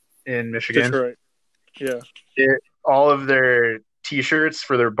in Michigan. Detroit. Yeah. All of their T-shirts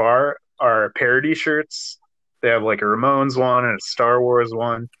for their bar are parody shirts. They have like a Ramones one and a Star Wars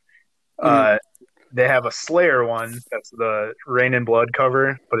one. They have a Slayer one. That's the Rain and Blood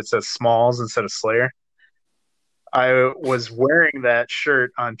cover, but it says Smalls instead of Slayer. I was wearing that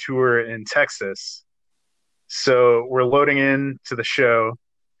shirt on tour in Texas. So we're loading in to the show,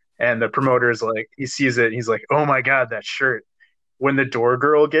 and the promoter is like, he sees it, and he's like, oh my God, that shirt. When the door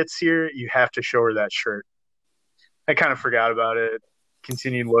girl gets here, you have to show her that shirt. I kind of forgot about it,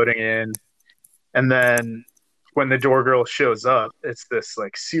 continued loading in. And then when the door girl shows up, it's this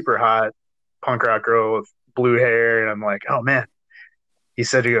like super hot punk rock girl with blue hair. And I'm like, oh man, he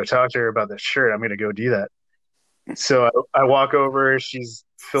said to go talk to her about this shirt. I'm going to go do that. So I walk over, she's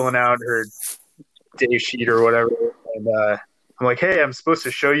filling out her day sheet or whatever. And I'm like, hey, I'm supposed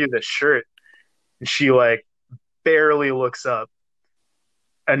to show you this shirt. And she like barely looks up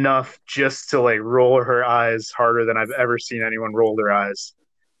enough just to like roll her eyes harder than I've ever seen anyone roll their eyes.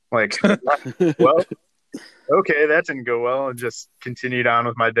 Like, well, okay, that didn't go well, and just continued on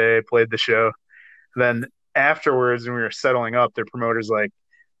with my day, played the show. Then afterwards, when we were settling up, their promoter's like,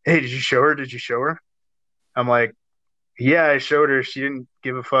 hey, did you show her? I'm like, Yeah, I showed her. She didn't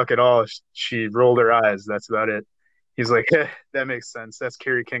give a fuck at all. She rolled her eyes. That's about it. He's like, that makes sense. That's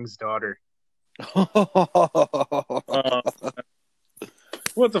Kerry King's daughter. Uh,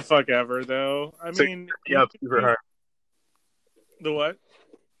 what the fuck ever, though. I So mean, he set me up super hard. the what?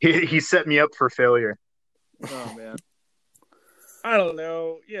 He set me up for failure. Oh man, I don't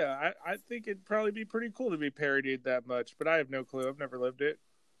know. Yeah, I think it'd probably be pretty cool to be parodied that much, but I have no clue. I've never lived it.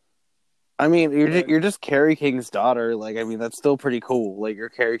 I mean, you're just Kerry King's daughter. Like, I mean, that's still pretty cool. Like, you're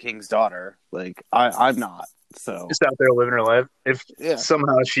Kerry King's daughter. Like, I'm not. So Just out there living her life. If yeah.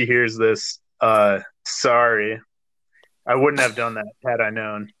 somehow she hears this, sorry. I wouldn't have done that had I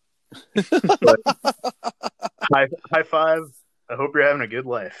known. But high five. I hope you're having a good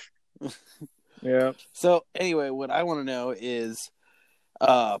life. Yeah. So anyway, what I want to know is,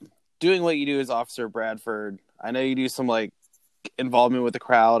 doing what you do as Officer Bradford. I know you do some like involvement with the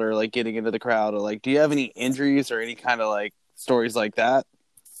crowd or like getting into the crowd, or like, do you have any injuries or any kind of like stories like that?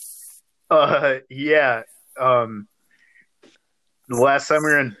 Yeah. The last time we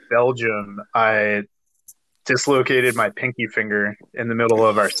were in Belgium, I dislocated my pinky finger in the middle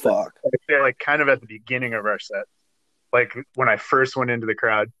of our set. Fuck. Like kind of at the beginning of our set. Like when I first went into the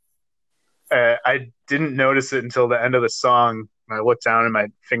crowd. I didn't notice it until the end of the song. I looked down and my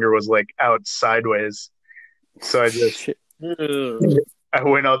finger was like out sideways. So I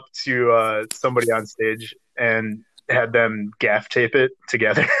went up to somebody on stage and had them gaff tape it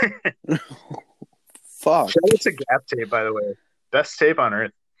together. Fuck. Shout out to gaff tape, by the way. Best tape on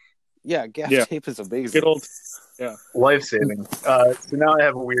earth. Yeah, gaff Yeah. tape is amazing. Good old. Life saving. So now I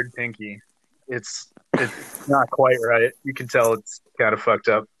have a weird pinky. It's not quite right. You can tell it's kind of fucked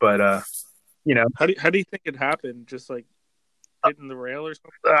up, but you know. How do you think it happened? Just like hitting the rail or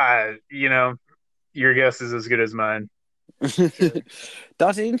something? You know, your guess is as good as mine.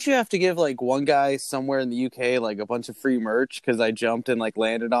 Dante, didn't you have to give like one guy somewhere in the UK like a bunch of free merch because I jumped and like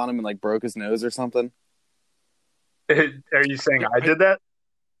landed on him and like broke his nose or something? Are you saying I did that?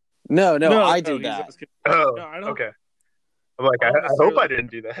 No, I did that. Oh, No, I don't. okay. I'm like, I hope I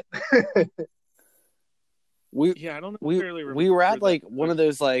didn't do that. I don't necessarily we were at remember like that. one of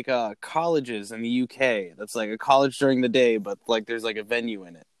those like colleges in the UK that's like a college during the day, but like there's like a venue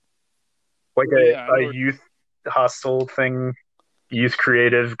in it. Like Yeah, I a know. youth hostel thing, youth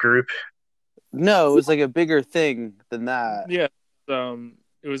creative group. No, it was like a bigger thing than that. Yeah,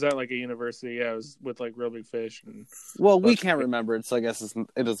 it was at like a university. Yeah, it was with like Real Big Fish and Well, we can't remember it, so I guess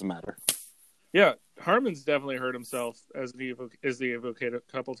it doesn't matter. yeah. Harmon's definitely hurt himself as the Evocator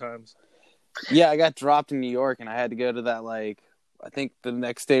a couple times. Yeah, I got dropped in New York, and I had to go to that like I think the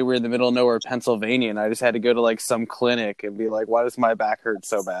next day we were in the middle of nowhere, Pennsylvania, and I just had to go to like some clinic and be like, "Why does my back hurt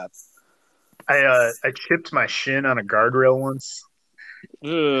so bad?" I chipped my shin on a guardrail once.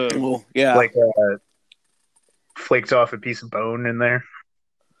 Ugh. Well, yeah, Like flaked off a piece of bone in there.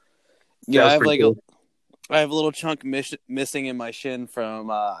 yeah. That was I have pretty like cool. I have a little chunk missing in my shin from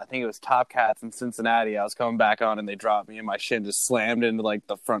I think it was Top Cats in Cincinnati. I was coming back on, and they dropped me, and my shin just slammed into like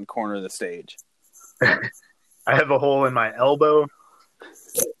the front corner of the stage. I have a hole in my elbow.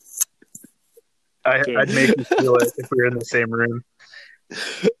 I'd make you feel it if we were in the same room.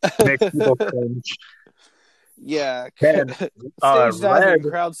 Make people cringe. Yeah, Man, stage diving, Red-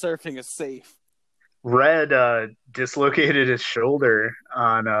 crowd surfing is safe. Red dislocated his shoulder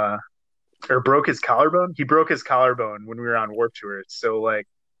on or broke his collarbone. He broke his collarbone when we were on Warped Tour. So like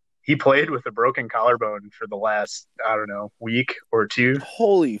he played with a broken collarbone for the last, I don't know, week or two.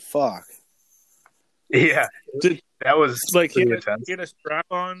 Holy fuck! Yeah. That was Like he pretty had intense. a strap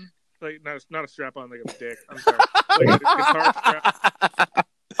on, like not a strap on, like a dick. I'm sorry, like a guitar strap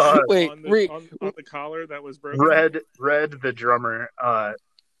Wait, on the collar that was broken. Red the drummer.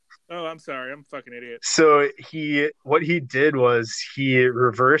 Oh, I'm sorry, I'm a fucking idiot. So what he did was he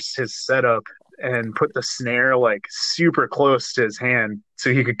reversed his setup and put the snare like super close to his hand,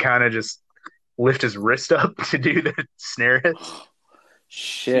 so he could kind of just lift his wrist up to do the snare hit.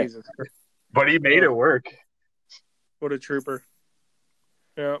 Shit. Jesus Christ. But he made it work. What a trooper.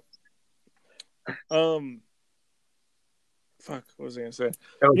 Yeah. Fuck, what was I gonna say?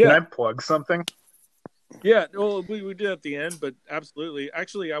 Oh, Yeah. Can I plug something? Yeah, well, we did at the end, but absolutely.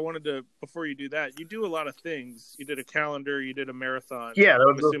 Actually, I wanted to, before you do that, you do a lot of things. You did a calendar, you did a marathon. Yeah, that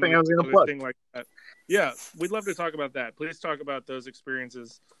I'm was the assuming thing I was going to another plug. thing like that. Yeah, we'd love to talk about that. Please talk about those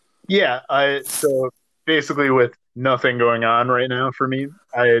experiences. Yeah, so basically with nothing going on right now for me,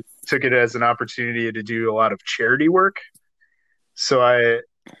 I took it as an opportunity to do a lot of charity work. So I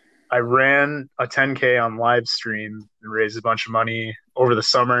ran a 10K on live stream and raised a bunch of money over the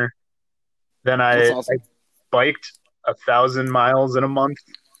summer. Then That's I awesome. biked 1,000 miles in a month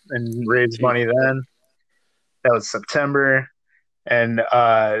and raised money then. That was September. And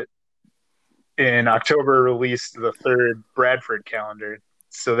in October, released the third Bradford calendar.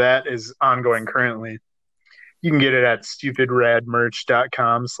 So that is ongoing currently. You can get it at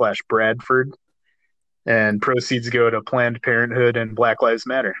stupidradmerch.com/Bradford. And proceeds go to Planned Parenthood and Black Lives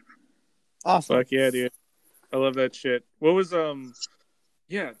Matter. Awesome. Fuck yeah, dude. I love that shit. What was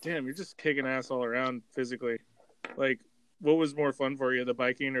yeah, damn, you're just kicking ass all around physically. Like, what was more fun for you, the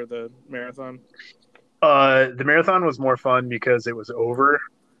biking or the marathon? The marathon was more fun because it was over.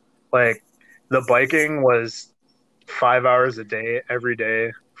 Like, the biking was 5 hours a day, every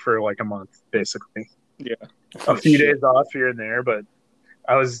day for like a month, basically. Yeah. A few days off here and there, but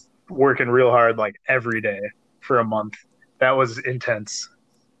I was working real hard like every day for a month. That was intense.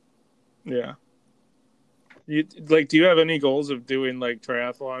 Yeah. You like, do you have any goals of doing like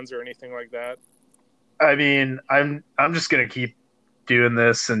triathlons or anything like that? I mean, I'm just gonna keep doing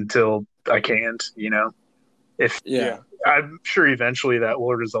this until I can't, you know. If Yeah. I'm sure eventually that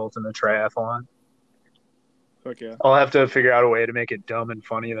will result in a triathlon. Fuck yeah. I'll have to figure out a way to make it dumb and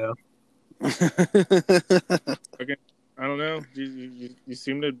funny though. Okay. I don't know. You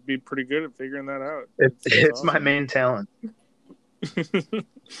seem to be pretty good at figuring that out. It's my awesome. main talent.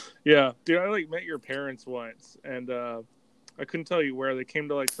 Yeah, dude, I like met your parents once, and I couldn't tell you where. They came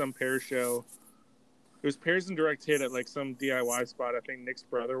to like some Pear show. It was Pears and Direct Hit at like some DIY spot. I think Nick's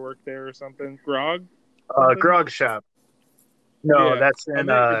brother worked there or something. Grog. Grog Shop. No, Yeah.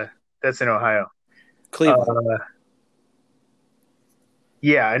 that's in Ohio. Cleveland.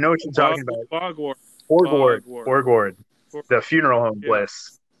 Yeah, I know what you're talking about. Bogward. Borgward, the funeral home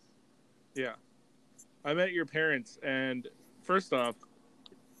place. Yeah. I met your parents, and first off,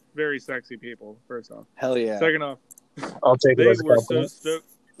 very sexy people, first off. Hell yeah. Second off, I'll take they it as a were so compliment. stoked.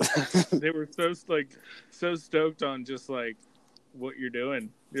 They were so stoked on just like what you're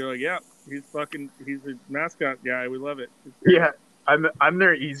doing. You're like, yeah, he's a mascot guy. We love it. Yeah, I'm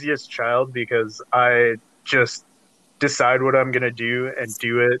their easiest child because I just decide what I'm gonna do and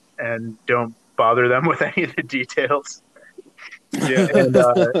do it, and don't bother them with any of the details. Yeah, and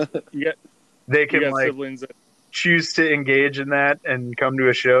they you can got like siblings that, choose to engage in that and come to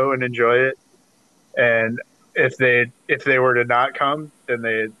a show and enjoy it. And if they were to not come, then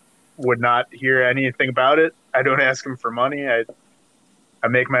they would not hear anything about it. I don't ask them for money. I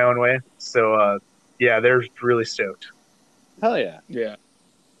make my own way. So yeah, they're really stoked. Hell yeah. yeah,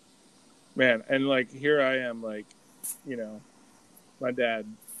 man. And like here I am, like, you know, my dad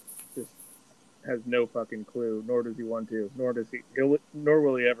just has no fucking clue, nor does he want to, nor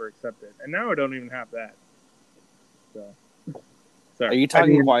will he ever accept it. And now I don't even have that. So, sorry. Are you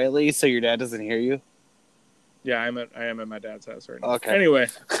talking quietly so your dad doesn't hear you? Yeah, I am at my dad's house right now. Okay. Anyway,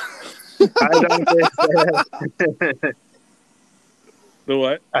 Hi, Dante's dad. the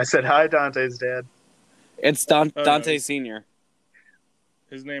what? I said hi, Dante's dad. It's no. Dante Senior.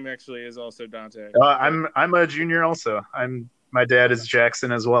 His name actually is also Dante. I'm a junior also. My dad is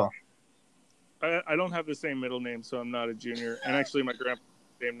Jackson as well. I don't have the same middle name, so I'm not a junior. And actually, my grandpa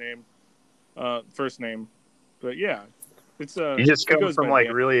same name, first name. But yeah, it's You just come from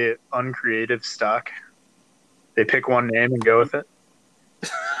like really uncreative stock. They pick one name and go with it.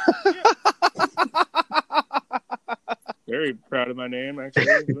 Very proud of my name,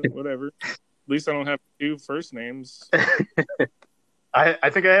 actually. But whatever. At least I don't have two first names. I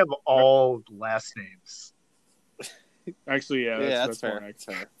think I have all last names. Actually, yeah, that's fair. correct.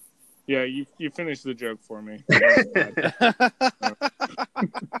 That's fair. Yeah, you finished the joke for me.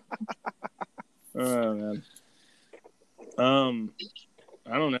 Oh man.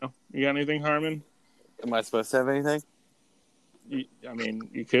 I don't know. You got anything, Harmon? Am I supposed to have anything? I mean,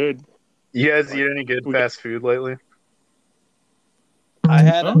 you could. You guys eat any good fast food lately? I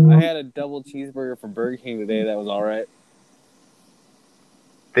had a double cheeseburger from Burger King today. That was all right.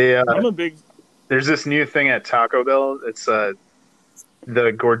 I'm a big. There's this new thing at Taco Bell. It's the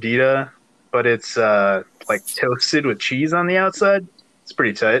gordita, but it's like toasted with cheese on the outside. It's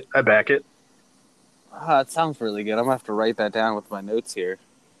pretty tight. I back it. It sounds really good. I'm gonna have to write that down with my notes here.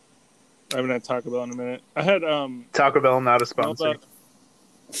 I haven't had Taco Bell in a minute. I had Taco Bell, not a sponsor.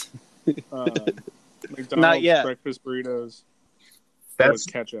 McDonald's Not yet. breakfast burritos. That's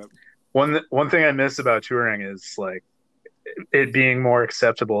with ketchup. One thing I miss about touring is like it being more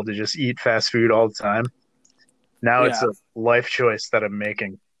acceptable to just eat fast food all the time. Now it's a life choice that I'm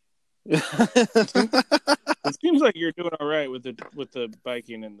making. It seems like you're doing all right with the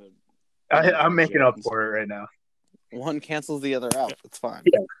biking and the. I'm making up for it right now. One cancels the other out. It's fine.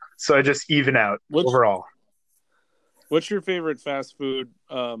 Yeah. So I just even out overall. What's your favorite fast food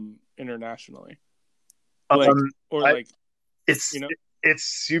internationally? It's you know? it's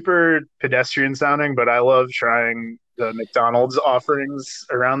super pedestrian sounding, but I love trying the McDonald's offerings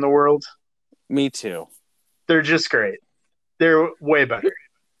around the world. Me too. They're just great. They're way better.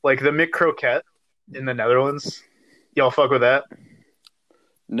 Like the McCroquette in the Netherlands. Y'all fuck with that?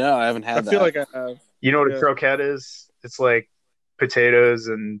 No, I haven't I had feel that. like I have. You know what Yeah. a croquette is? It's like potatoes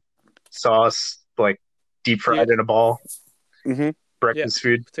and sauce, like deep fried in a ball. Mm-hmm. Breakfast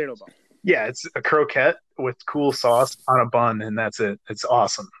food. Potato ball. Yeah, it's a croquette with cool sauce on a bun, and that's it. It's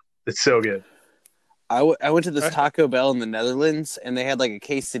awesome. It's so good. I went to this Taco Bell in the Netherlands, and they had like a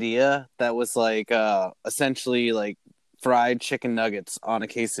quesadilla that was like essentially like fried chicken nuggets on a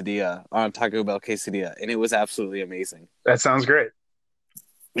quesadilla, on a Taco Bell quesadilla, and it was absolutely amazing. That sounds great.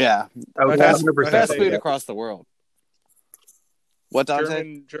 Yeah, I would Fast- 100% fast like food that. across the world. What,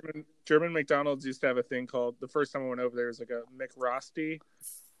 Dante? German McDonald's used to have a thing called, the first time I went over there, it was like a McRosty,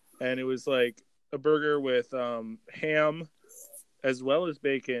 and it was like a burger with ham as well as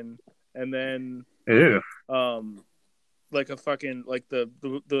bacon, and then Ew. like a fucking like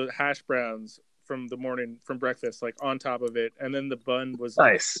the hash browns from the morning from breakfast, like on top of it, and then the bun was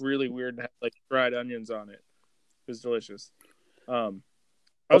like, Nice. really weird and had like fried onions on it. It was delicious. I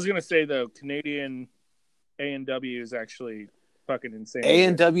was gonna say though, Canadian A&W is actually fucking insane.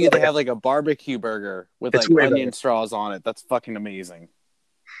 A&W, they have like a barbecue burger with It's like way onion better. straws on it. That's fucking amazing.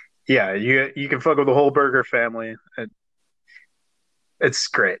 Yeah, you can fuck with the whole burger family. It's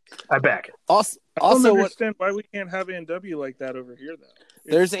great. I back it. Also, I don't what understand why we can't have A&W like that over here though.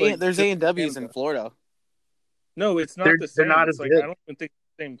 there's It's like there's just A&Ws in Canada. Florida. No, it's not They're- the they're same. not It's as like good. I don't even think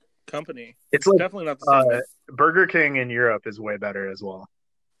it's the same company. It's like Definitely not the same. Burger King in Europe is way better as well.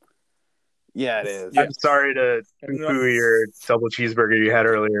 Yeah, it is. Yeah. I'm sorry to poo your double cheeseburger you had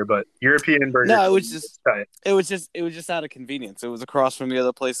earlier, but European burger. No, it was King just is tight. it was just out of convenience. It was across from the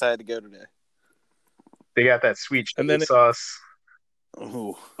other place I had to go today. They got that sweet chili And then sauce.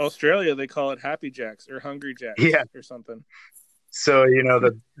 Ooh. Australia, they call it Happy Jacks or Hungry Jacks, Yeah. or something. So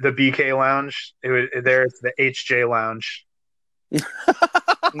the BK Lounge. It's the HJ Lounge.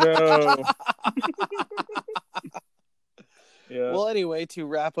 No. Yeah. Well, anyway, to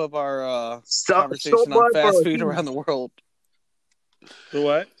wrap up our Stop conversation on fast food around the world. The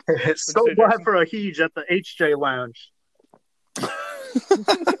what? So say, bad Jackson? for a huge at the HJ Lounge.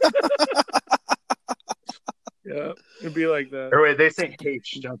 Yeah, it'd be like that. Or wait, they say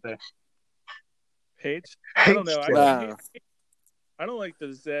H, don't they? H? I don't know. HJ. I don't like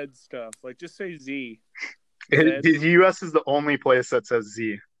the Z stuff. Like, just say Z. The U.S. is the only place that says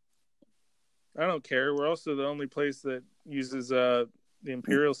Z. I don't care. We're also the only place that uses the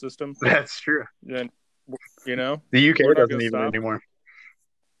imperial system. That's true. And, you know? The UK We're not doesn't gonna even stop. anymore.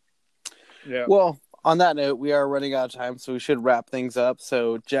 Yeah. Well, on that note, we are running out of time, so we should wrap things up.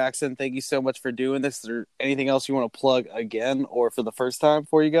 So, Jackson, thank you so much for doing this. Is there anything else you want to plug again or for the first time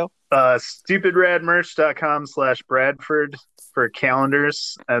before you go? Stupidradmerch.com/Bradford for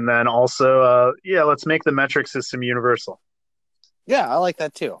calendars. And then also, let's make the metric system universal. Yeah, I like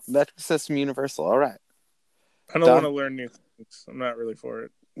that too. Metric system universal. All right. I don't Done. want to learn new things. I'm not really for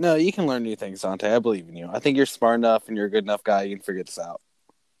it. No, you can learn new things, Dante. I believe in you. I think you're smart enough and you're a good enough guy. You can figure this out.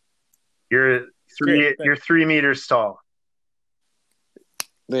 You're Great. you're 3 meters tall.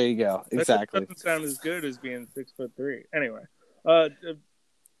 There you go. Exactly. That doesn't sound as good as being 6'3". Anyway,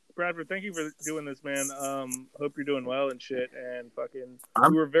 Bradford, thank you for doing this, man. Hope you're doing well and shit. And fucking,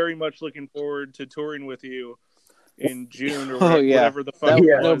 we were very much looking forward to touring with you in June or Oh, yeah. whatever the fuck. That,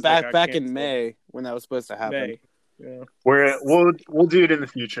 it no, was. Like, I back can't in say. May when that was supposed to happen. May. Yeah. We'll do it in the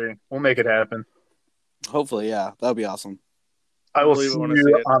future. We'll make it happen. Hopefully, yeah. That would be awesome. I will believe see I wanna you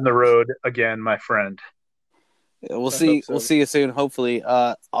see it. on the road again, my friend. Yeah, we'll I see. hope so. We'll see you soon. Hopefully,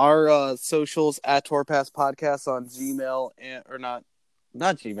 our socials at Torpass Podcast on Gmail or not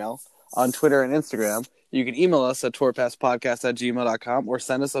Gmail, on Twitter and Instagram. You can email us at torpasspodcast@gmail.com or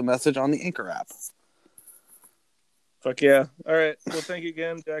send us a message on the Anchor app. Fuck yeah. All right. Well, thank you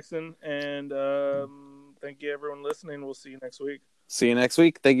again, Jackson. And thank you, everyone listening. We'll see you next week. See you next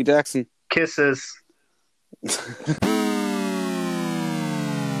week. Thank you, Jackson. Kisses.